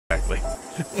exactly.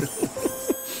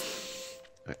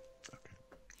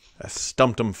 I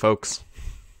stumped him, folks.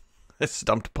 I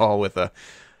stumped Paul with a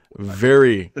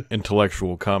very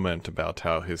intellectual comment about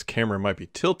how his camera might be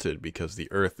tilted because the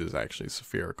Earth is actually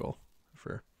spherical.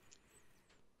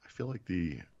 I feel like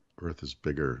the Earth is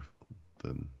bigger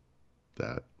than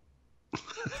that.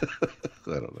 I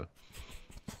don't know.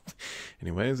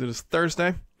 Anyways, it is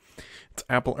Thursday. It's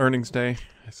Apple earnings day.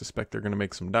 I suspect they're going to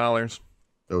make some dollars.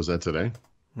 Oh, is that today?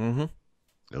 Mm-hmm.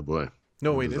 Oh, boy.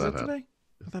 No, When wait, does is that it happen? today?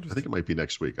 I think it might be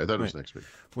next week. I thought it was next week.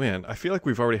 Man, I feel like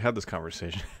we've already had this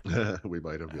conversation. We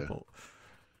might have, yeah. Apple.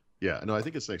 Yeah, no, I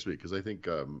think it's next week because I think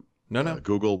No.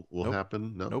 Google will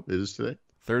happen. No, Nope. It is today?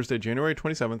 Thursday, January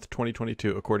 27th,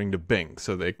 2022, according to Bing.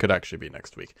 So they could actually be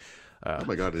next week. Oh,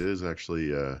 my God, it is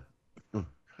actually,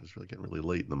 it's really getting really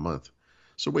late in the month.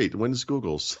 So wait, when's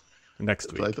Google's?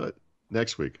 Next week. I thought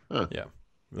next week. Huh. Yeah.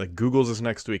 Like Google's is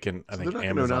next week, and I So think they're not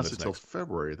going to Amazon announce is it until next.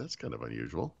 February. That's kind of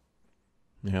unusual.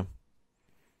 Yeah.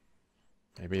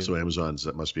 Maybe. So Amazon's,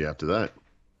 that must be after that.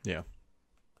 Yeah.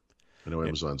 I know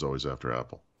Amazon's always after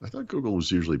Apple. I thought Google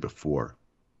was usually before.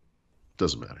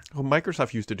 Doesn't matter. Well,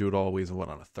 Microsoft used to do it always on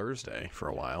a Thursday for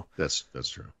a while. That's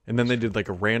true. And then they did like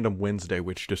a random Wednesday,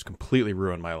 which just completely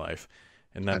ruined my life.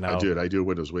 And then now I do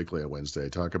Windows Weekly on Wednesday.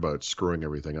 Talk about screwing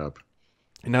everything up.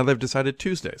 And now they've decided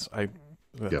Tuesdays.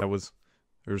 That was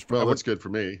Well, that's good for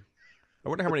me. I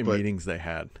wonder how many meetings they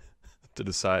had to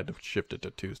decide to shift it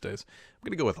to Tuesdays. I'm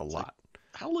going to go with a lot.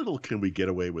 How little can we get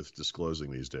away with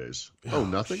disclosing these days? Oh,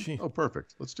 nothing? Gee. Oh,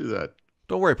 perfect. Let's do that.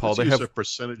 Don't worry, Paul. Let's They use have a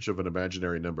percentage of an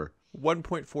imaginary number.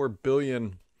 1.4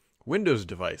 billion Windows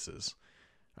devices.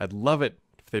 I'd love it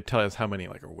if they tell us how many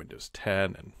like are Windows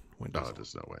 10 and Windows. Oh,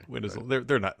 there's no way. Windows. Right.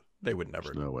 They're not. They would never.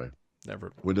 There's no way.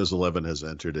 Never. Windows 11 has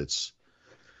entered its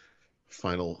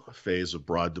final phase of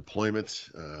broad deployment.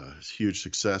 Huge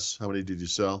success. How many did you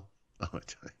sell? Oh, my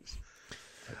times.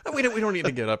 We don't need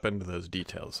to get up into those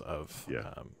details of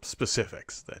Yeah.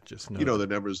 specifics. That just You know the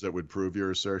numbers that would prove your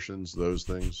assertions, those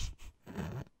things.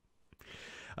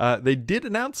 They did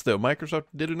announce, though, Microsoft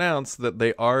did announce that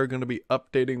they are going to be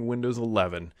updating Windows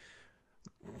 11.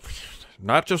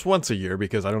 Not just once a year,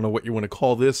 because I don't know what you want to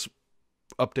call this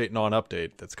update,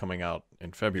 non-update that's coming out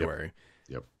in February.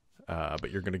 Yep.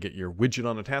 But you're going to get your widget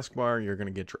on the taskbar. You're going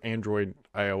to get your Android,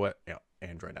 iOS,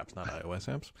 Android apps, not iOS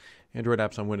apps. Android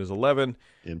apps on Windows 11.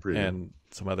 In preview. And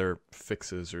some other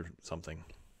fixes or something.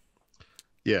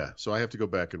 Yeah, so I have to go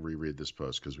back and reread this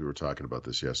post because we were talking about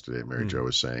this yesterday. Mary Jo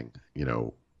was saying,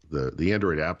 the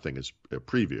Android app thing is a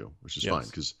preview, which is fine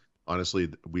because honestly,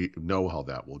 we know how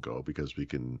that will go because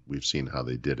we've seen how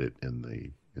they did it in the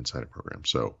Insider program.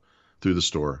 So through the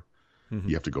store,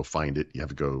 you have to go find it. You have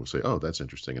to go say, oh, that's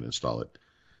interesting, and install it.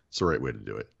 It's the right way to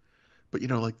do it. But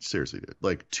seriously,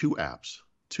 like two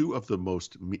of the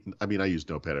most. I mean, I use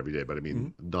Notepad every day, but I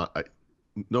mean,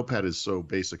 Notepad is so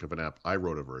basic of an app. I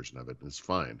wrote a version of it, and it's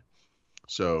fine.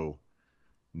 So,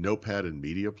 Notepad and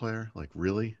Media Player, like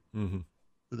really? Mm-hmm.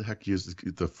 Who the heck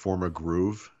used the former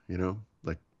Groove?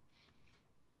 Like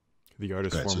the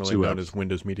artist so formerly two known apps. as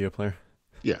Windows Media Player.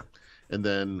 Yeah, and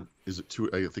then is it two?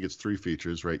 I think it's three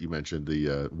features, right? You mentioned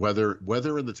the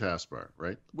weather in the taskbar,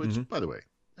 right? Which, by the way,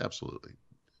 absolutely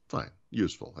fine,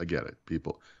 useful. I get it,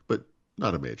 people, but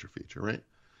not a major feature, right?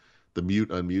 The mute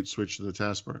unmute switch in the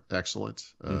taskbar,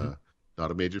 excellent.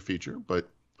 Not a major feature, but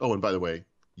and by the way,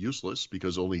 useless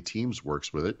because only Teams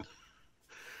works with it,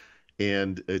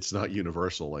 and it's not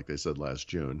universal like they said last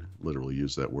June. Literally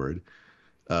used that word.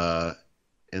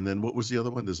 And then what was the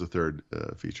other one? There's a third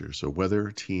feature. So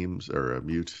weather, Teams, or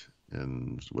mute,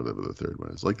 and whatever the third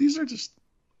one is. Like these are just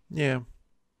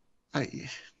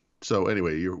So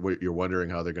anyway, you're wondering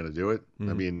how they're going to do it.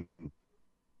 I mean.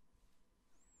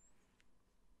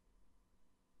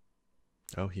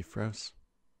 Oh, he froze.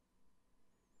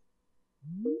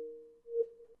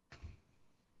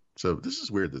 So this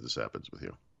is weird that this happens with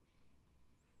you.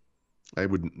 I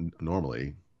wouldn't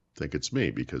normally think it's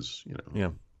me because,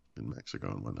 in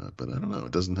Mexico and whatnot, but I don't know.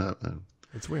 It doesn't happen.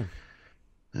 It's weird.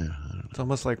 Yeah, it's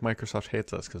almost like Microsoft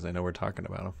hates us because they know we're talking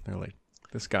about him. They're like,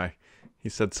 this guy, he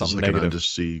said something like negative. An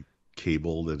undersea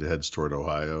cable that heads toward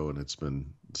Ohio, and it's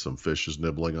been some fish is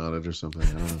nibbling on it or something.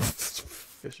 I don't know.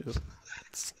 Fishes.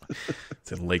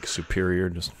 It's in Lake Superior.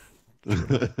 Just who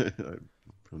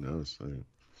knows?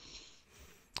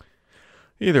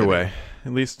 Either way,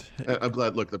 at least I'm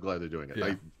glad. Look, I'm glad they're doing it.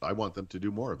 Yeah. I want them to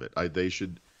do more of it. They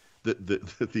should.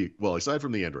 Well, aside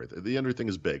from the Android thing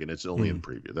is big and it's only in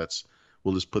preview.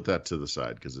 We'll just put that to the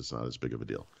side because it's not as big of a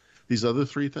deal. These other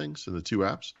three things and the two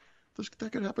apps,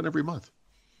 that could happen every month.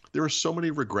 There are so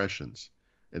many regressions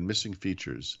and missing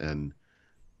features and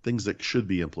things that should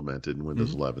be implemented in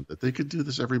Windows Mhm. 11, that they could do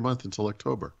this every month until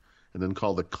October, and then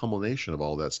call the culmination of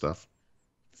all that stuff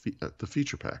the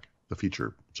feature pack, the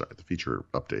feature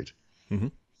update.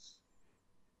 Mhm.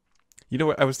 You know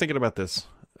what? I was thinking about this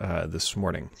this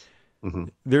morning. Hmm.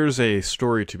 There's a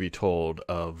story to be told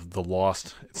of the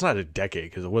lost. It's not a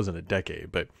decade because it wasn't a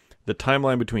decade, but the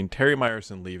timeline between Terry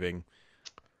Myerson leaving,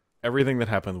 everything that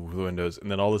happened with Windows,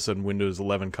 and then all of a sudden Windows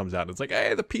 11 comes out. And it's like,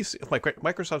 hey, the PC, like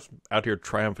Microsoft's out here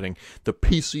triumphing. The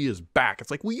PC is back.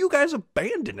 It's like, well, you guys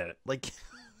abandoned it. Like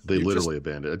They literally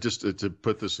abandoned it. Just to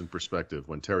put this in perspective,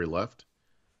 when Terry left,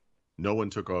 no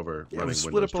one took over it running was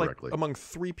split Windows up like directly. among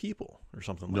 3 people or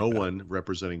something No like that. one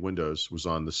representing Windows was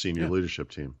on the senior Yeah.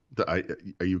 leadership team.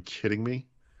 Are you kidding me?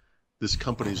 This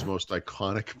company's most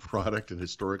iconic product and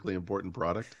historically important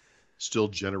product, still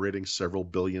generating several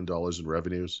 $billion in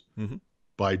revenues Mhm.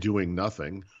 by doing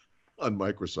nothing on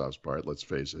Microsoft's part, let's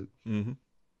face it. Mm-hmm.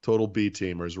 Total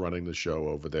B-teamers running the show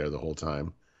over there the whole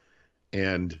time.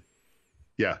 And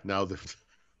yeah, now the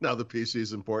PC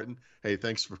is important. Hey,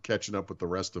 thanks for catching up with the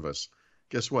rest of us.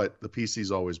 Guess what? The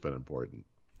PC's always been important.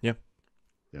 Yeah.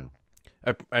 Yeah.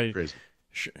 I Crazy.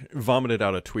 vomited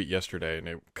out a tweet yesterday, and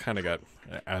it kind of got,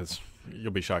 as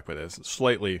you'll be shocked by this,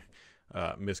 slightly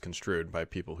misconstrued by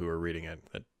people who were reading it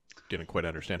that didn't quite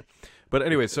understand. But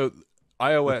anyway, so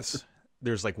iOS,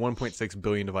 there's like 1.6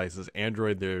 billion devices.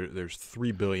 Android, there's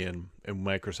 3 billion, and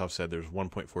Microsoft said there's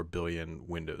 1.4 billion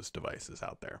Windows devices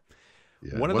out there.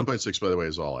 Yeah. One of the- 1.6, by the way,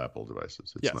 is all Apple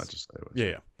devices. It's Yes. not just iOS.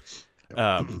 Yeah.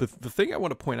 The thing I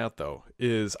want to point out, though,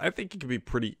 is I think it can be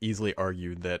pretty easily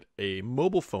argued that a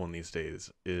mobile phone these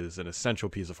days is an essential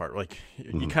piece of art. Like,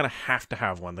 you kind of have to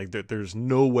have one. Like, there's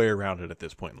no way around it at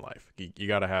this point in life. You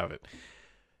got to have it.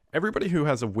 Everybody who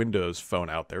has a Windows phone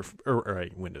out there, or a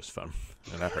Windows phone,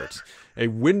 and that hurts, a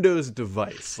Windows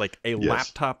device, like a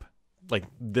laptop like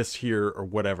this here or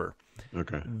whatever,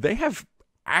 Okay. they have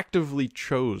actively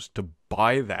chose to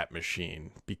buy that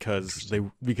machine because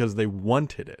they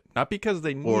wanted it, not because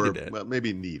they needed it. Well,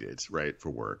 maybe need it, right, for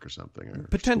work or something. Or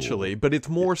Potentially, but it's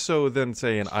more so than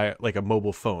say like a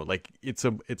mobile phone. Like it's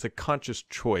a conscious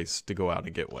choice to go out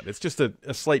and get one. It's just a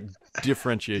slight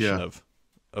differentiation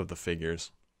of the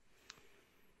figures.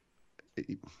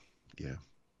 Yeah.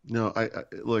 No, I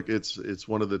look, it's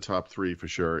one of the top 3 for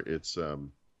sure. It's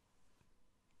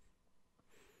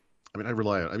I mean,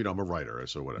 I'm a writer,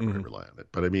 so whatever, I rely on it.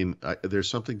 But I mean, there's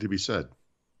something to be said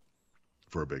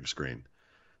for a big screen.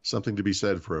 Something to be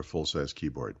said for a full-size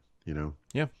keyboard, you know?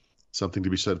 Yeah. Something to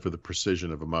be said for the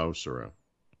precision of a mouse or a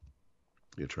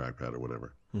trackpad or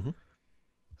whatever. Mhm.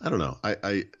 I don't know.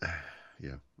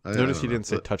 Notice you didn't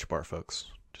say touch bar, folks.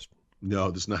 Just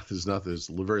No, there's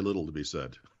very little to be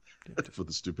said for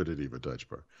the stupidity of a touch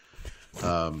bar.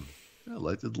 I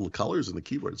like the little colors in the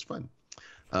keyboard. It's fun.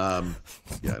 I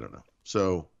don't know.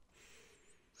 So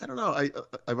I don't know.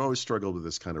 I've always struggled with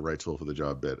this kind of right tool for the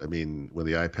job bit. I mean, when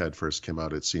the iPad first came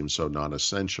out, it seemed so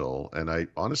non-essential. And I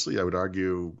would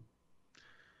argue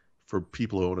for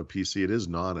people who own a PC, it is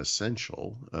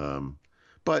non-essential.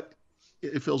 But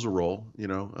it fills a role, you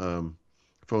know.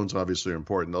 Phones obviously are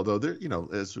important, although there, you know,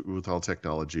 as with all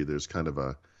technology, there's kind of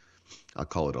I'll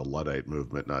call it a Luddite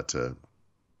movement, not to,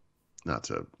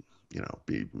 you know,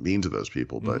 be mean to those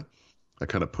people, but a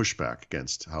kind of pushback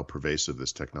against how pervasive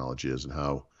this technology is and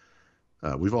how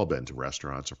we've all been to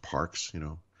restaurants or parks, you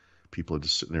know, people are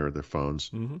just sitting there with their phones.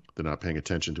 Mm-hmm. They're not paying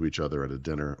attention to each other at a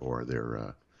dinner, or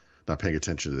they're not paying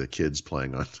attention to their kids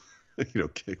playing on, you know,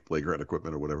 playground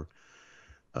equipment or whatever.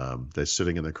 They're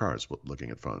sitting in their cars looking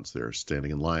at phones. They're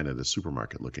standing in line at a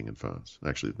supermarket looking at phones.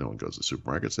 Actually, no one goes to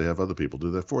supermarkets. They have other people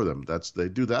do that for them. They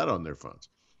do that on their phones.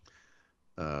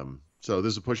 So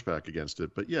there's a pushback against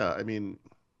it. But yeah, I mean,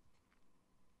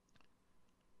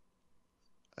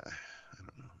 I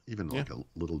don't know. Even like a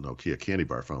little Nokia candy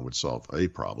bar phone would solve a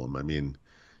problem. I mean,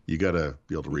 you got to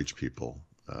be able to reach people,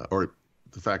 or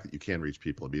the fact that you can reach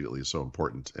people immediately is so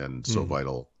important and so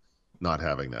vital. Not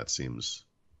having that seems,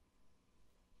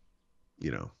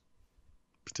 you know,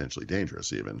 potentially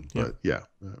dangerous even. But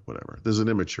whatever. There's an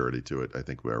immaturity to it, I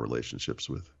think, with our relationships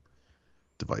with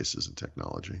devices and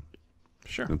technology.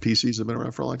 Sure. And PCs have been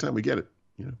around for a long time. We get it.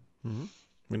 You know. Mm-hmm.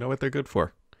 We know what they're good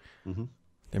for. Mm-hmm.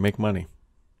 They make money.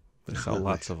 They sell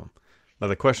lots of them. Now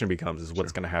the question becomes is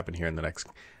what's going to happen here in the next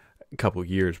couple of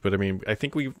years. But I mean, I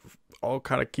think we all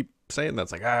kind of keep saying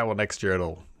that's like, well, next year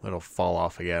it'll fall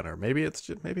off again, or maybe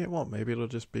maybe it won't. Maybe it'll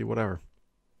just be whatever.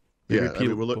 Maybe I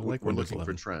mean, we're like looking 11.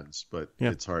 for trends, but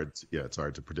it's hard. It's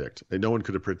hard to predict. And no one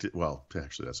could have predicted. Well,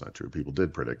 actually, that's not true. People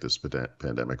did predict this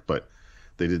pandemic, but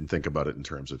they didn't think about it in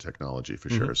terms of technology for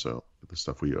sure. So the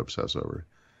stuff we obsess over.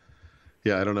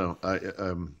 Yeah, I don't know.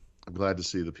 I'm I'm glad to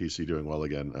see the PC doing well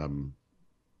again.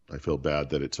 I feel bad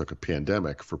that it took a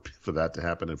pandemic for that to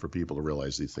happen and for people to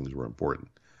realize these things were important.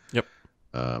 Yep.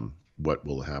 What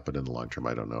will happen in the long term,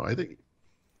 I don't know. I think,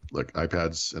 look,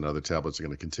 iPads and other tablets are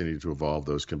going to continue to evolve.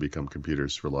 Those can become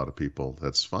computers for a lot of people.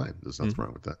 That's fine. There's nothing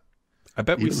wrong with that. I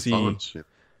bet Even we see phones,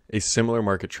 a similar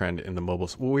market trend in the mobile.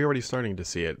 Well, we're already starting to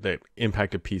see it that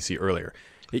impacted PC earlier.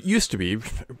 It used to be,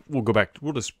 we'll go back,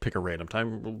 we'll just pick a random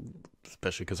time,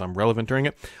 especially because I'm relevant during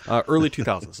it, early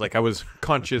 2000s. Like I was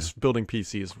conscious building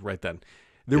PCs right then.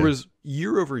 There was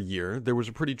year over year, there was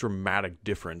a pretty dramatic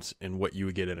difference in what you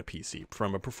would get in a PC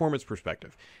from a performance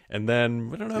perspective. And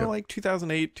then, I don't know, like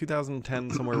 2008,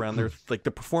 2010, somewhere around there, like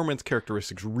the performance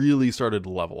characteristics really started to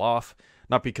level off.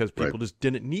 Not because people just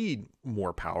didn't need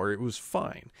more power, it was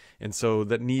fine. And so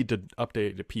that need to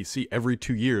update a PC every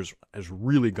 2 years has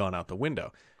really gone out the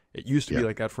window. It used to be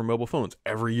like that for mobile phones.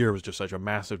 Every year was just such a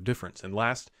massive difference. And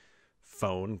last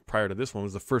phone prior to this one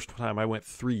was the first time I went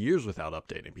 3 years without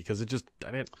updating because I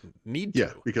didn't need to.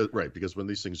 Yeah, because when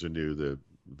these things are new,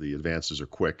 the advances are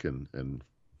quick and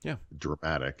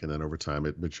dramatic, and then over time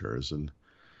it matures. And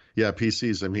yeah,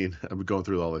 PCs. I mean, I'm going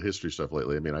through all the history stuff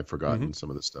lately. I mean, I've forgotten some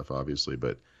of this stuff, obviously,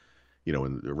 but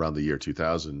around the year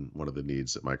 2000, one of the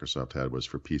needs that Microsoft had was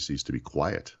for PCs to be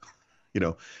quiet.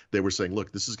 They were saying,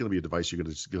 look, this is going to be a device you're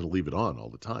going to leave it on all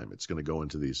the time. It's going to go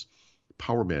into these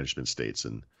power management states,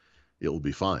 and it will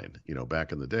be fine.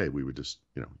 Back in the day, we would just,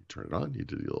 you turn it on, you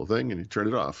do the little thing, and you turn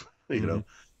it off. But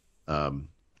and I'm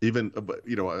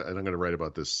going to write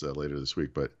about this later this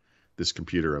week, but this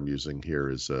computer I'm using here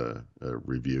is a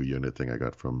review unit thing I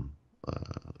got from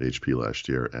HP last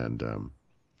year, and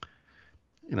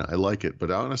I like it,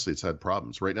 but honestly, it's had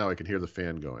problems. Right now, I can hear the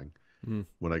fan going.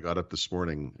 When I got up this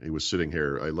morning, it was sitting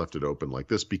here. I left it open like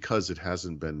this because it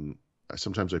hasn't been.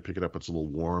 Sometimes I pick it up; it's a little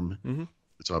warm.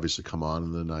 It's obviously come on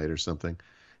in the night or something,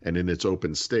 and in its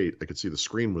open state, I could see the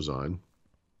screen was on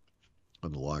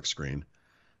the lock screen.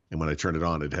 And when I turned it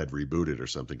on, it had rebooted or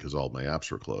something because all my apps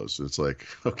were closed. So it's like,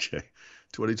 okay,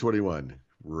 2021,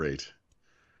 great.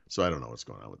 So I don't know what's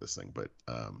going on with this thing, but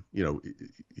you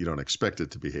don't expect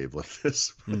it to behave like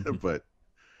this, but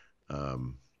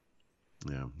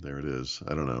yeah, there it is.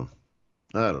 I don't know,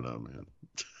 man.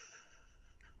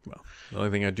 Well, the only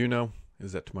thing I do know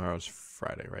is that tomorrow's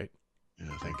Friday, right?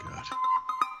 Yeah, thank God.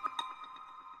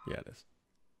 Yeah, it is.